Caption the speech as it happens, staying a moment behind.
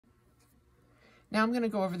Now I'm going to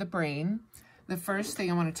go over the brain. The first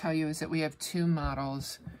thing I want to tell you is that we have two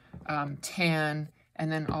models, tan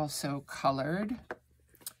and then also colored.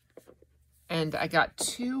 And I got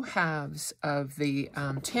two halves of the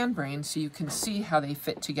tan brain so you can see how they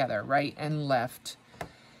fit together, right and left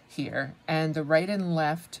here. And the right and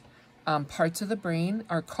left parts of the brain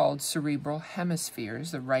are called cerebral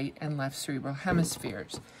hemispheres, the right and left cerebral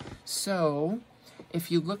hemispheres. So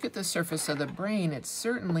if you look at the surface of the brain, it's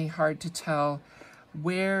certainly hard to tell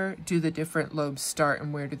where do the different lobes start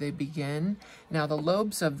and where do they begin. Now the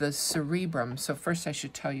lobes of the cerebrum, so first I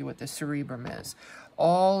should tell you what the cerebrum is.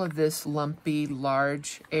 All of this lumpy,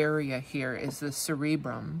 large area here is the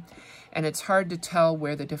cerebrum, and it's hard to tell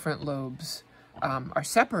where the different lobes are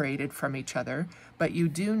separated from each other, but you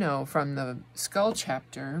do know from the skull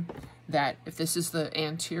chapter that if this is the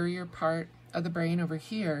anterior part of the brain over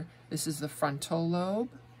here, this is the frontal lobe,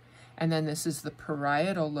 and then this is the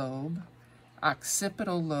parietal lobe,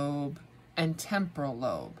 occipital lobe, and temporal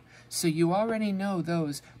lobe. So you already know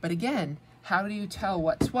those, but again, how do you tell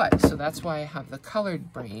what's what? So that's why I have the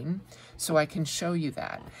colored brain, so I can show you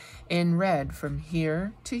that. In red, from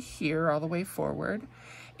here to here, all the way forward,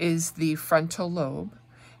 is the frontal lobe,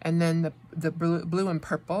 and then the blue and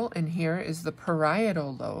purple in here is the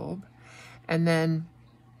parietal lobe, and then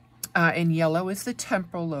in yellow is the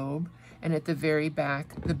temporal lobe, and at the very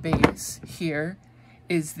back, the base here,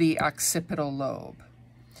 is the occipital lobe.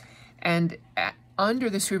 And under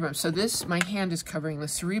the cerebrum, so this, my hand is covering the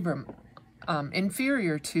cerebrum,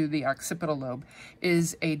 inferior to the occipital lobe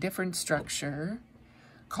is a different structure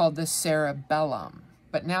called the cerebellum.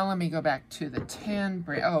 But now let me go back to the tan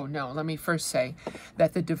brain. Oh no, let me first say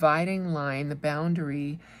that the dividing line, the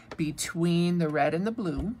boundary between the red and the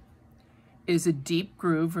blue is a deep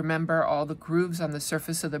groove. Remember, all the grooves on the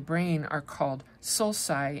surface of the brain are called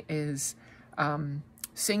sulci, is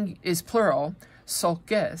plural,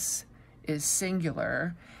 sulcus is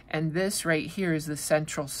singular, and this right here is the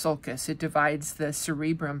central sulcus. It divides the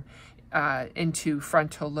cerebrum into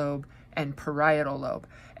frontal lobe and parietal lobe.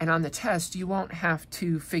 And on the test, you won't have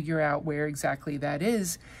to figure out where exactly that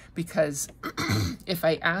is, because if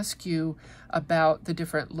I ask you about the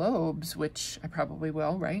different lobes, which I probably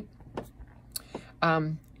will, right?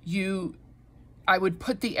 I would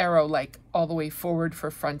put the arrow like all the way forward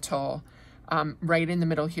for frontal, right in the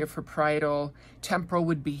middle here for parietal, temporal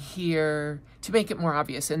would be here to make it more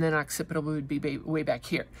obvious, and then occipital would be way back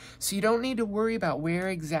here. So you don't need to worry about where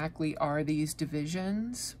exactly are these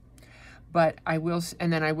divisions, but I will,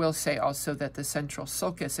 and then I will say also that the central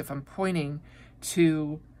sulcus, if I'm pointing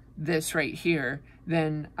to this right here,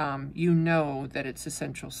 then you know that it's the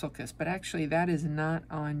central sulcus, but actually that is not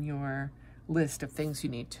on your list of things you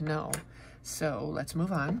need to know. So let's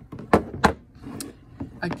move on.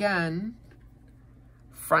 Again,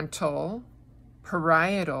 frontal,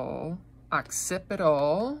 parietal,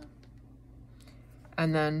 occipital,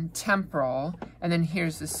 and then temporal, and then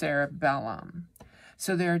here's the cerebellum.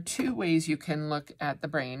 So there are two ways you can look at the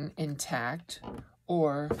brain: intact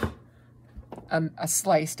or a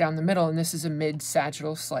slice down the middle, and this is a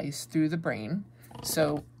mid-sagittal slice through the brain.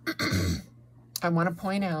 So I want to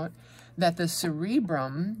point out that the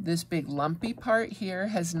cerebrum, this big lumpy part here,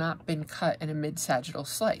 has not been cut in a mid-sagittal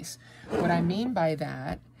slice. What I mean by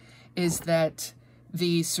that is that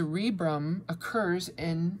the cerebrum occurs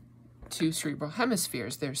in two cerebral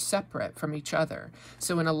hemispheres. They're separate from each other.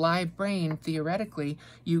 So in a live brain, theoretically,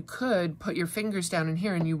 you could put your fingers down in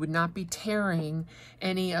here and you would not be tearing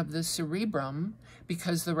any of the cerebrum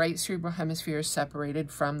because the right cerebral hemisphere is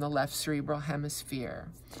separated from the left cerebral hemisphere.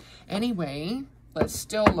 Anyway, let's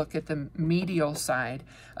still look at the medial side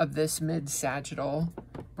of this mid-sagittal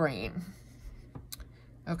brain.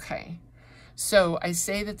 Okay. So I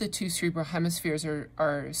say that the two cerebral hemispheres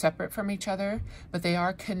are separate from each other, but they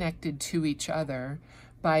are connected to each other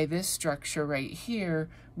by this structure right here,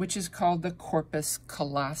 which is called the corpus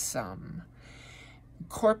callosum.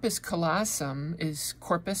 Corpus callosum is,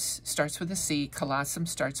 corpus starts with a C, callosum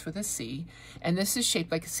starts with a C, and this is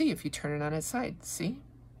shaped like a C if you turn it on its side, see?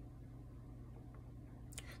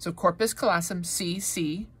 So corpus callosum, C,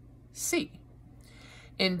 C, C.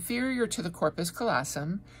 Inferior to the corpus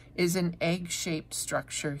callosum is an egg-shaped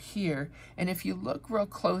structure here. And if you look real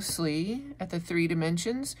closely at the 3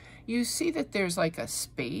 dimensions, you see that there's like a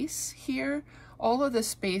space here. All of the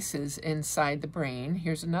spaces inside the brain,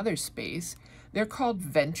 here's another space, they're called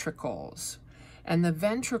ventricles. And the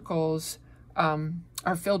ventricles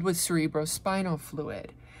are filled with cerebrospinal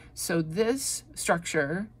fluid. So this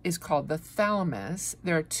structure is called the thalamus.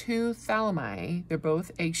 There are 2 thalami. They're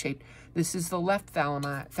both egg-shaped. This is the left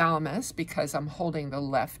thalamus because I'm holding the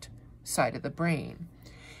left side of the brain.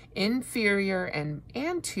 Inferior and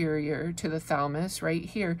anterior to the thalamus, right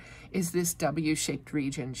here, is this W-shaped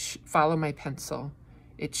region. Follow my pencil.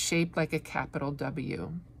 It's shaped like a capital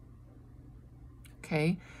W.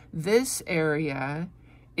 Okay, this area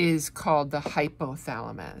is called the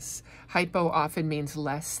hypothalamus. Hypo often means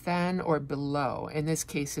less than or below. In this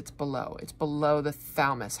case, it's below. It's below the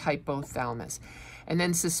thalamus, hypothalamus. And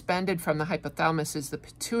then suspended from the hypothalamus is the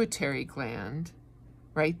pituitary gland,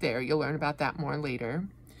 right there. You'll learn about that more later.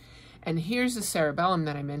 And here's the cerebellum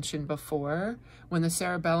that I mentioned before. When the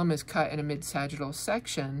cerebellum is cut in a mid-sagittal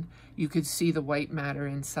section, you could see the white matter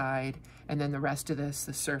inside, and then the rest of this,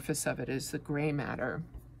 the surface of it, is the gray matter.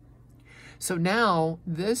 So now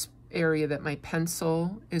this area that my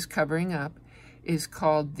pencil is covering up is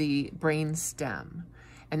called the brain stem.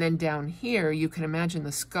 And then down here, you can imagine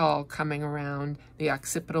the skull coming around. The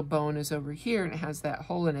occipital bone is over here, and it has that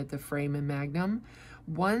hole in it, the foramen magnum.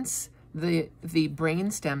 Once the brain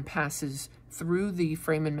stem passes through the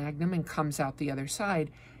foramen magnum and comes out the other side,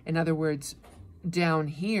 in other words, down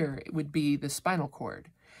here, it would be the spinal cord.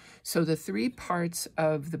 So the three parts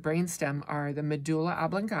of the brainstem are the medulla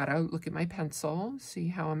oblongata. Look at my pencil. See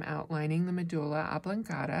how I'm outlining the medulla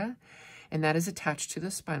oblongata, and that is attached to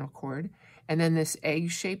the spinal cord. And then this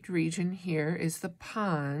egg-shaped region here is the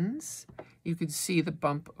pons. You can see the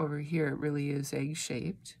bump over here. It really is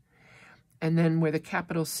egg-shaped. And then where the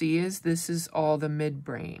capital C is, this is all the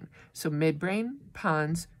midbrain. So midbrain,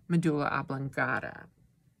 pons, medulla oblongata.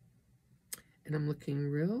 And I'm looking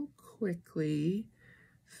real quickly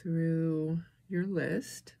through your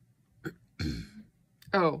list.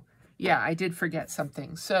 Oh, yeah, I did forget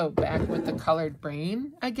something. So back with the colored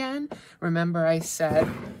brain again. Remember I said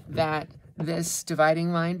that this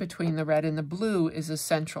dividing line between the red and the blue is a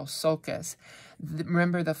central sulcus.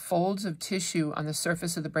 Remember, the folds of tissue on the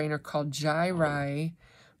surface of the brain are called gyri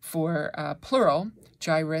for plural.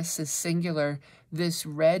 Gyrus is singular. This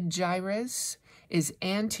red gyrus is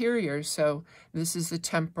anterior, so this is the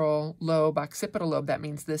temporal lobe, occipital lobe. That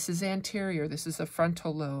means this is anterior, this is the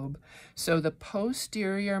frontal lobe. So the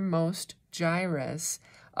posterior most gyrus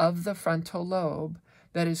of the frontal lobe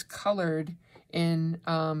that is colored in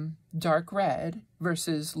dark red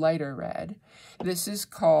versus lighter red, this is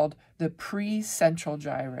called the precentral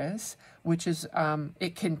gyrus, which is,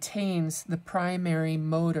 it contains the primary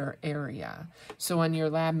motor area. So on your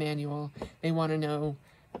lab manual, they want to know,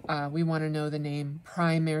 we want to know the name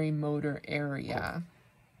primary motor area.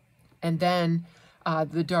 And then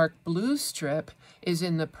the dark blue strip is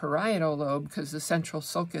in the parietal lobe because the central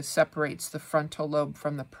sulcus separates the frontal lobe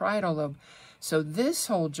from the parietal lobe. So this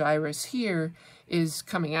whole gyrus here is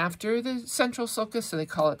coming after the central sulcus, so they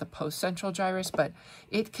call it the postcentral gyrus, but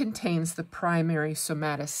it contains the primary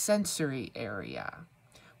somatosensory area,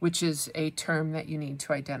 which is a term that you need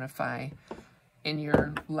to identify in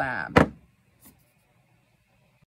your lab.